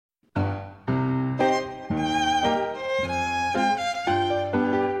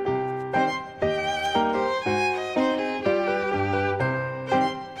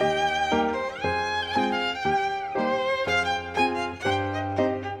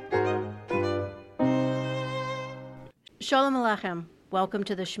Shalom Aleichem. Welcome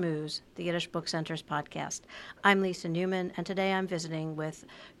to the Schmooze, the Yiddish Book Center's podcast. I'm Lisa Newman, and today I'm visiting with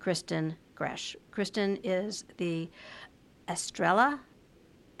Kristen Gresh. Kristen is the Estrella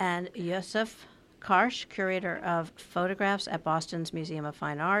and Yosef Karsh Curator of Photographs at Boston's Museum of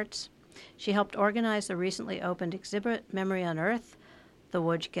Fine Arts. She helped organize the recently opened exhibit Memory Unearthed, the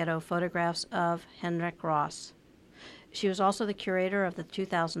Lodz Ghetto photographs of Henryk. She was also the curator of the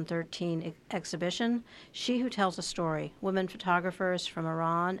 2013 exhibition, She Who Tells a Story, Women Photographers from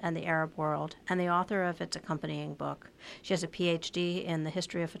Iran and the Arab World, and the author of its accompanying book. She has a PhD in the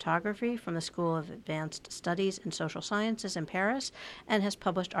history of photography from the School of Advanced Studies in Social Sciences in Paris, and has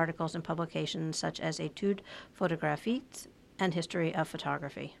published articles in publications such as Études photographiques and History of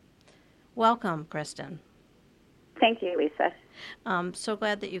Photography. Welcome, Kristen. Thank you, Lisa. I'm so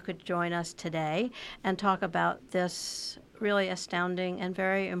glad that you could join us today and talk about this really astounding and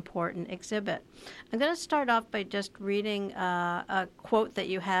very important exhibit. I'm going to start off by just reading a quote that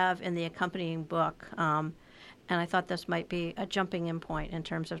you have in the accompanying book, and I thought this might be a jumping-in point in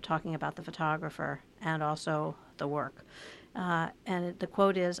terms of talking about the photographer and also the work. And the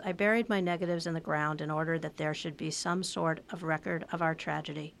quote is, "I buried my negatives in the ground in order that there should be some sort of record of our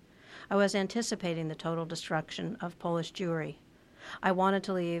tragedy. I was anticipating the total destruction of Polish Jewry. I wanted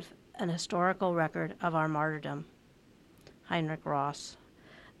to leave an historical record of our martyrdom." Henryk.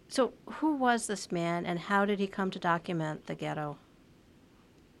 So who was this man, and how did he come to document the ghetto?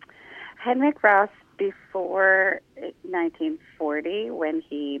 Henryk, before 1940, when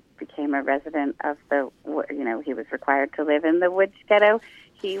he became a resident of he was required to live in the Lodz Ghetto,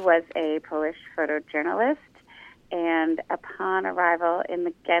 he was a Polish photojournalist. And upon arrival in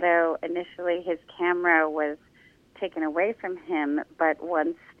the ghetto, initially his camera was taken away from him, but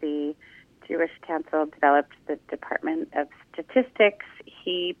once the Jewish Council developed the Department of Statistics,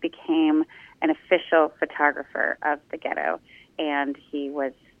 he became an official photographer of the ghetto. And he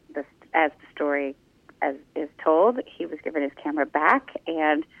was, as the story is told, he was given his camera back,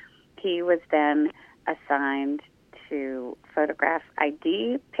 and he was then assigned to photograph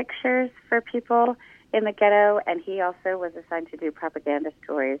ID pictures for people in the ghetto, and he also was assigned to do propaganda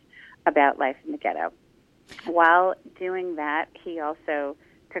stories about life in the ghetto. While doing that, he also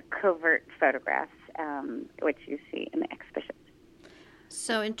took covert photographs, which you see in the exhibition.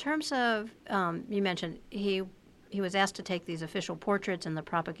 So in terms of, you mentioned he was asked to take these official portraits and the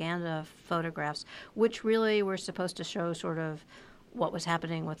propaganda photographs, which really were supposed to show sort of what was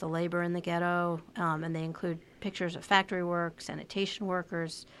happening with the labor in the ghetto, and they include pictures of factory work, sanitation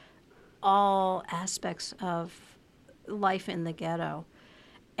workers, all aspects of life in the ghetto.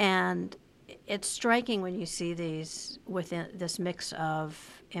 And it's striking when you see these within this mix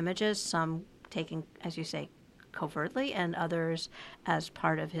of images, some taken, as you say, covertly, and others as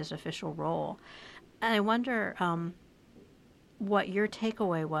part of his official role. And I wonder what your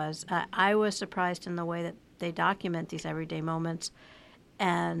takeaway was. I was surprised in the way that they document these everyday moments,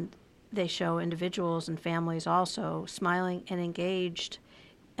 and they show individuals and families also smiling and engaged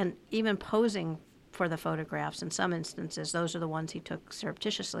and even posing for the photographs in some instances. Those are the ones he took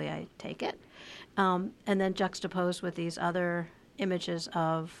surreptitiously, I take it. And then juxtaposed with these other images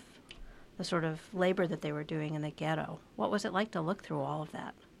of the sort of labor that they were doing in the ghetto. What was it like to look through all of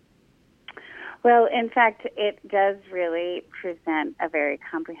that? Well, in fact, it does really present a very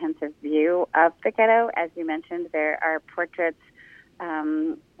comprehensive view of the ghetto. As you mentioned, there are portraits,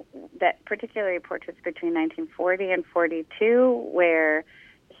 that particularly portraits between 1940 and 42, where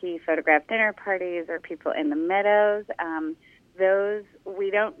he photographed dinner parties or people in the meadows. Those,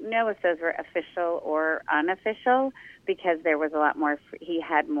 we don't know if those were official or unofficial, because there was a lot more, he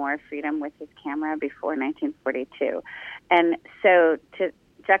had more freedom with his camera before 1942. And so to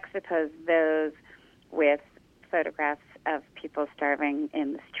juxtapose those with photographs of people starving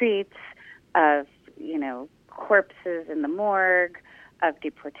in the streets, of, corpses in the morgue, of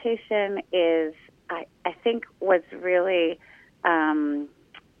deportation is, I think, was really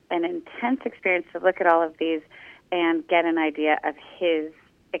an intense experience to look at all of these and get an idea of his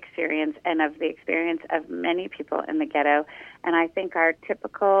experience and of the experience of many people in the ghetto. And I think our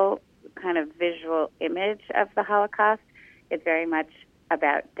typical kind of visual image of the Holocaust is very much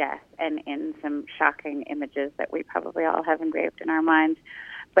about death, and in some shocking images that we probably all have engraved in our minds.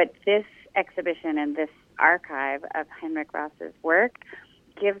 But this exhibition and this archive of Henryk work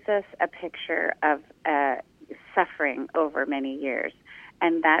gives us a picture of suffering over many years.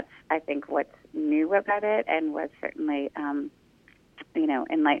 And that's, I think, what's new about it, and was certainly,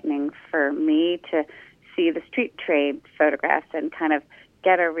 enlightening for me to see the street trade photographs and kind of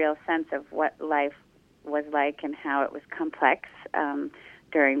get a real sense of what life was like and how it was complex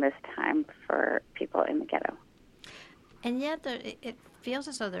during this time for people in the ghetto. And yet it feels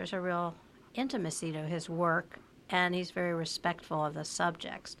as though there's a real intimacy to his work, and he's very respectful of the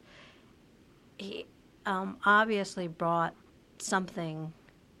subjects. He obviously brought something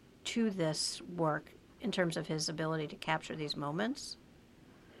to this work in terms of his ability to capture these moments.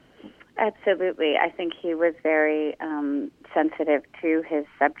 Absolutely. I think he was very sensitive to his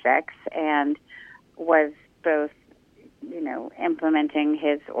subjects and was both, implementing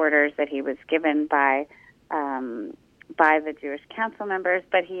his orders that he was given by the Jewish council members,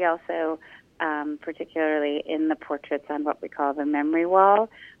 but he also, particularly in the portraits on what we call the memory wall,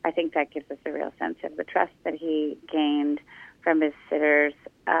 I think that gives us a real sense of the trust that he gained from his sitters.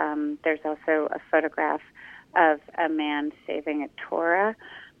 There's also a photograph of a man saving a Torah,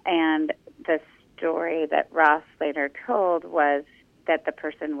 and the story that Ross later told was that the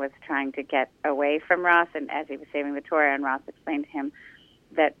person was trying to get away from Ross, and as he was saving the Torah, and Ross explained to him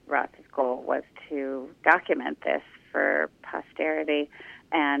that Ross's goal was to document this for posterity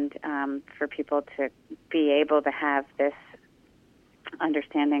and for people to be able to have this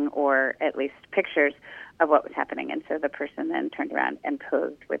understanding or at least pictures of what was happening. And so the person then turned around and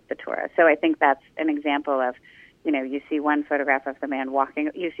posed with the Torah. So I think that's an example of, you see one photograph of the man walking,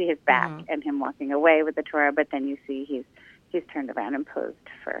 you see his back and him walking away with the Torah, but then you see he's turned around and posed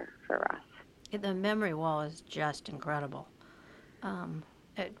for Ross. The memory wall is just incredible.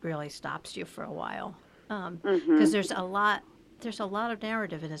 It really stops you for a while because there's a lot of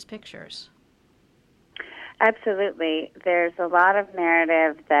narrative in his pictures. Absolutely. There's a lot of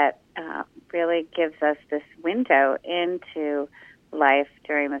narrative that really gives us this window into life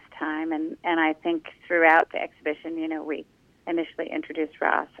during this time. And I think throughout the exhibition, we initially introduced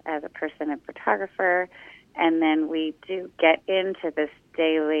Ross as a person and photographer, and then we do get into this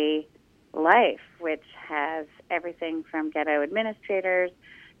daily life, which has everything from ghetto administrators,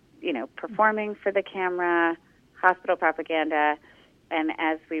 performing for the camera, hospital propaganda, and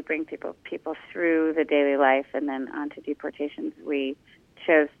as we bring people through the daily life and then onto deportations, we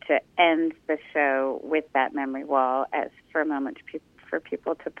chose to end the show with that memory wall as for a moment for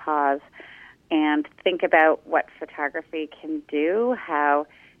people to pause and think about what photography can do, how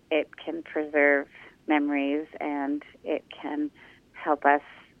it can preserve memories, and it can help us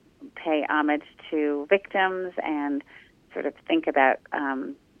pay homage to victims and sort of think about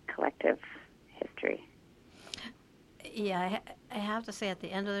collective history. Yeah, I have to say at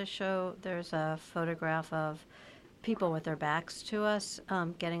the end of the show, there's a photograph of people with their backs to us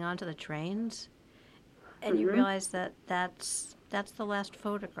getting onto the trains, and you realize that that's the last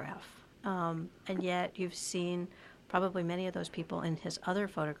photograph. And yet you've seen probably many of those people in his other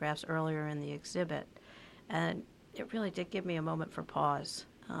photographs earlier in the exhibit, and it really did give me a moment for pause.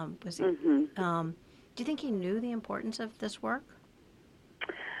 Do you think he knew the importance of this work?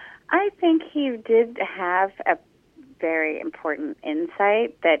 I think he did have a very important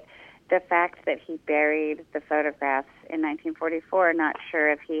insight that the fact that he buried the photographs in 1944, not sure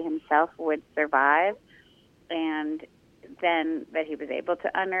if he himself would survive, and then that he was able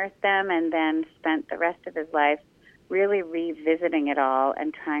to unearth them and then spent the rest of his life really revisiting it all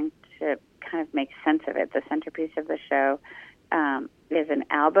and trying to kind of make sense of it. The centerpiece of the show is an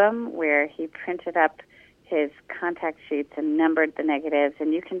album where he printed up his contact sheets and numbered the negatives,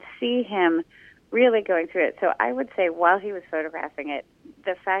 and you can see him really going through it. So I would say while he was photographing it,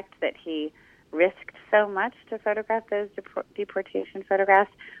 the fact that he risked so much to photograph those deportation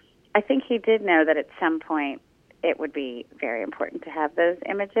photographs, I think he did know that at some point it would be very important to have those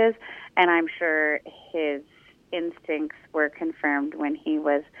images, and I'm sure his instincts were confirmed when he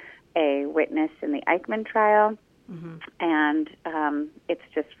was a witness in the Eichmann trial. And it's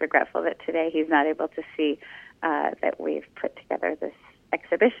just regretful that today he's not able to see that we've put together this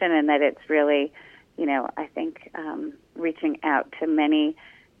exhibition and that it's really, I think reaching out to many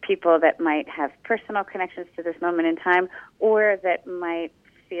people that might have personal connections to this moment in time or that might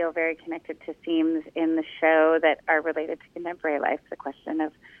feel very connected to themes in the show that are related to contemporary life, the question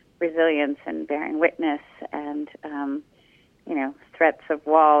of resilience and bearing witness and threats of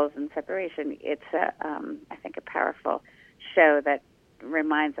walls and separation. It's I think a powerful show that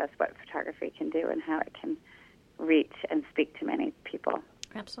reminds us what photography can do and how it can reach and speak to many people.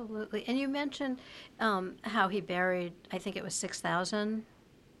 Absolutely. And you mentioned how he buried, I think it was 6,000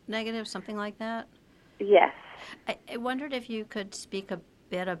 negatives, something like that? Yes. I wondered if you could speak a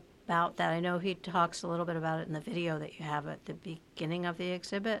bit about that. I know he talks a little bit about it in the video that you have at the beginning of the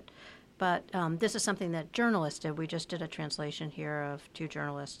exhibit. But this is something that journalists did. We just did a translation here of two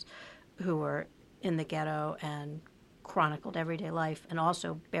journalists who were in the ghetto and chronicled everyday life and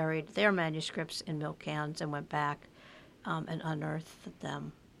also buried their manuscripts in milk cans and went back and unearthed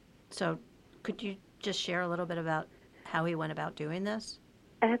them. So could you just share a little bit about how he went about doing this?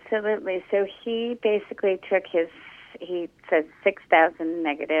 Absolutely. So he basically took he says 6,000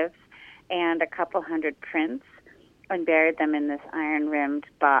 negatives and a couple hundred prints and buried them in this iron-rimmed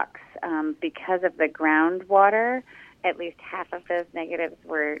box. Because of the groundwater, at least half of those negatives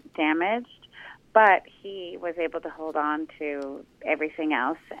were damaged, but he was able to hold on to everything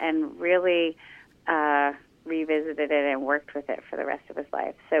else and really revisited it and worked with it for the rest of his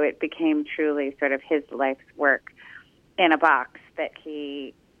life. So it became truly sort of his life's work in a box that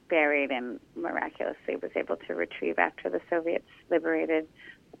he buried and miraculously was able to retrieve after the Soviets liberated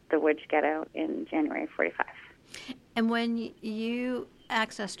the Lodz Ghetto in January 45. And when you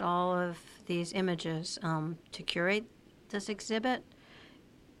accessed all of these images to curate this exhibit,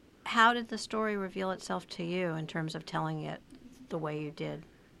 how did the story reveal itself to you in terms of telling it the way you did?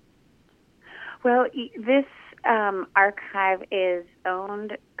 Well, this archive is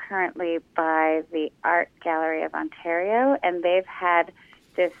owned currently by the Art Gallery of Ontario, and they've had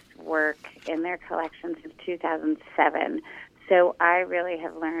this work in their collection since 2007. So I really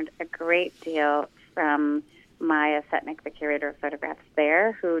have learned a great deal from Maya Setnik, the curator of photographs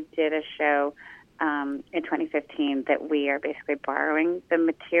there, who did a show in 2015 that we are basically borrowing the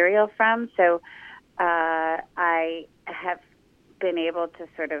material from. So I have been able to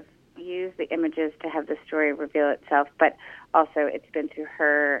sort of use the images to have the story reveal itself, but also it's been through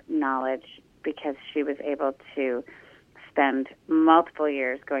her knowledge because she was able to spend multiple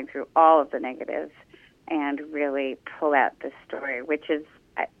years going through all of the negatives and really pull out this story, which is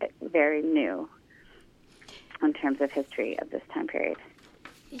very new in terms of history of this time period.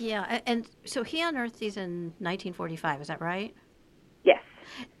 Yeah, and so he unearthed these in 1945, is that right? Yes.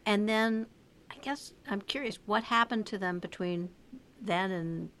 And then, I guess, I'm curious, what happened to them between then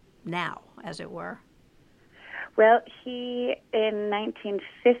and now, as it were? Well, in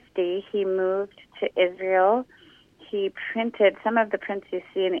 1950, he moved to Israel. He printed some of the prints you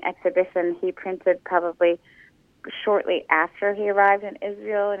see in the exhibition. He printed probably shortly after he arrived in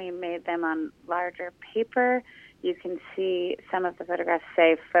Israel, and he made them on larger paper. You can see some of the photographs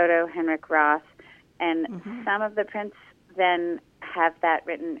say photo Henryk Ross, and some of the prints then have that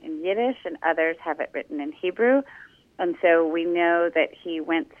written in Yiddish, and others have it written in Hebrew. And so we know that he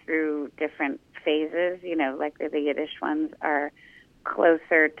went through different phases. You know, like the Yiddish ones are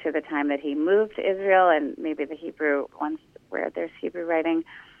closer to the time that he moved to Israel, and maybe the Hebrew ones where there's Hebrew writing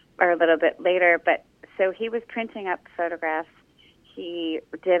are a little bit later. But so he was printing up photographs. He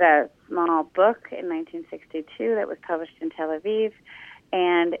did a small book in 1962 that was published in Tel Aviv.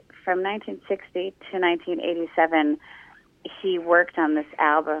 And from 1960 to 1987, he worked on this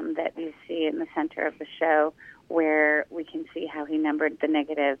album that you see in the center of the show, where we can see how he numbered the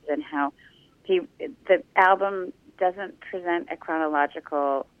negatives and how the album doesn't present a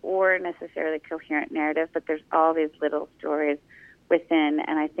chronological or necessarily coherent narrative, but there's all these little stories within,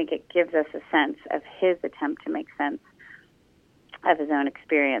 and I think it gives us a sense of his attempt to make sense of his own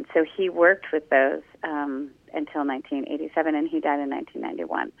experience. So he worked with those until 1987, and he died in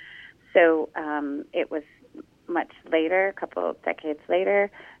 1991. So it was much later, a couple of decades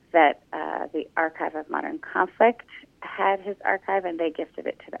later, that the Archive of Modern Conflict had his archive, and they gifted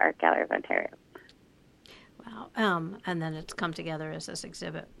it to the Art Gallery of Ontario. Wow. And then it's come together as this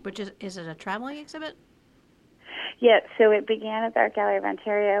exhibit, which is it a traveling exhibit? Yeah, so it began at the Art Gallery of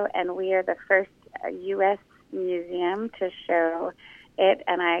Ontario, and we are the first U.S. museum to show it,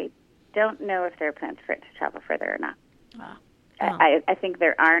 and I don't know if there are plans for it to travel further or not. Wow. I think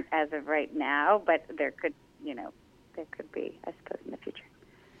there aren't as of right now, but there could be, I suppose, in the future.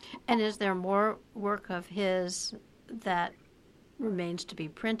 And is there more work of his that remains to be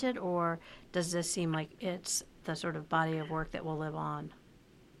printed, or does this seem like it's the sort of body of work that will live on?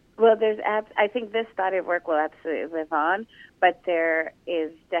 Well, I think this body of work will absolutely live on, but there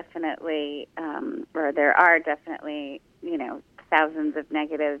is definitely, there are definitely, thousands of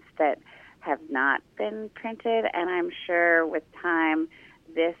negatives that have not been printed, and I'm sure with time,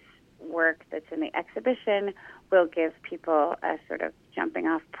 this work that's in the exhibition will give people a sort of jumping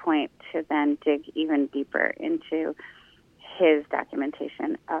off point to then dig even deeper into his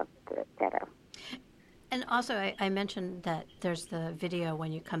documentation of the ghetto. And also, I mentioned that there's the video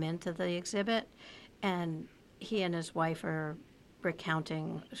when you come into the exhibit, and he and his wife are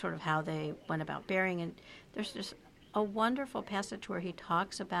recounting sort of how they went about burying. And there's just a wonderful passage where he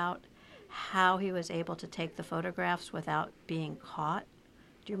talks about how he was able to take the photographs without being caught.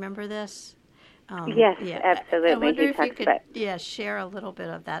 Do you remember this? Yes, absolutely. I wonder if you could, about... share a little bit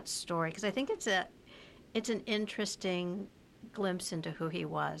of that story, because I think it's an interesting glimpse into who he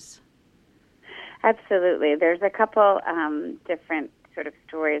was. Absolutely. There's a couple different sort of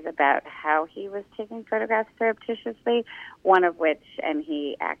stories stories about how he was taking photographs surreptitiously, one of which, and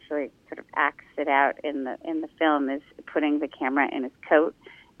he actually sort of acts it out in the film, is putting the camera in his coat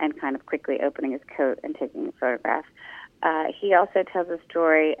and kind of quickly opening his coat and taking a photograph. He also tells a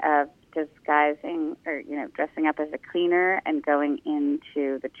story of disguising or, dressing up as a cleaner and going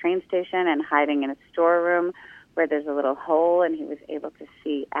into the train station and hiding in a storeroom where there's a little hole, and he was able to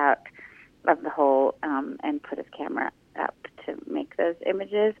see out of the hole and put his camera up to make those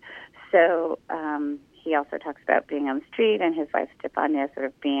images. So he also talks about being on the street and his wife Stefania sort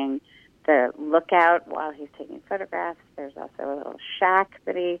of being the lookout while he's taking photographs. There's also a little shack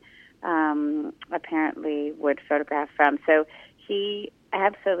that he apparently would photograph from. So he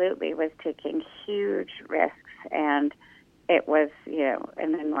absolutely was taking huge risks, and it was,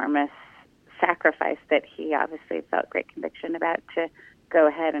 an enormous sacrifice that he obviously felt great conviction about, to go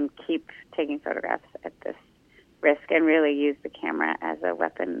ahead and keep taking photographs at this risk and really use the camera as a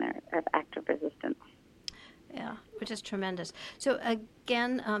weapon of active resistance. Yeah, which is tremendous. So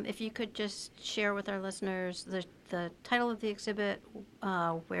again, if you could just share with our listeners the title of the exhibit,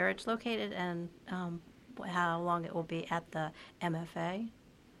 where it's located, and how long it will be at the MFA.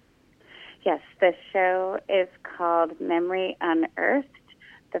 Yes, the show is called Memory Unearthed,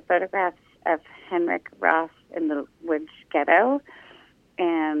 the photographs of Henryk in the Lodz Ghetto.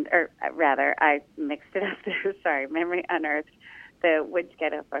 I mixed it up there. Sorry, Memory Unearthed, the Lodz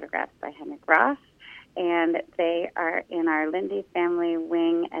Ghetto photographs by Henryk. And they are in our Lindy family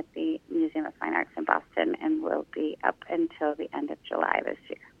wing at the Museum of Fine Arts in Boston, and will be up until the end of July this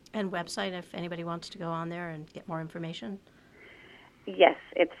year. And website, if anybody wants to go on there and get more information? Yes,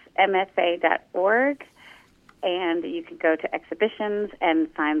 it's mfa.org, and you can go to exhibitions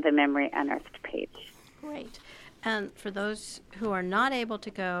and find the Memory Unearthed page. Great. And for those who are not able to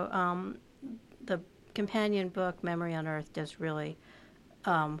go, the companion book, Memory Unearthed, is really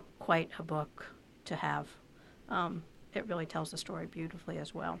quite a book to have. It really tells the story beautifully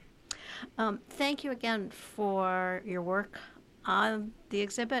as well. Thank you again for your work on the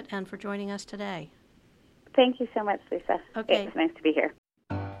exhibit and for joining us today. Thank you so much, Lisa. Okay. It's nice to be here.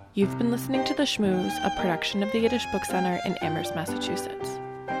 You've been listening to The Schmooze, a production of the Yiddish Book Center in Amherst, Massachusetts.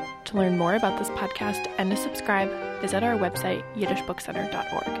 To learn more about this podcast and to subscribe, visit our website,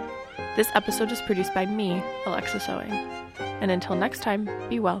 yiddishbookcenter.org. This episode is produced by me, Alexis Owing. And until next time,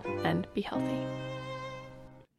 be well and be healthy.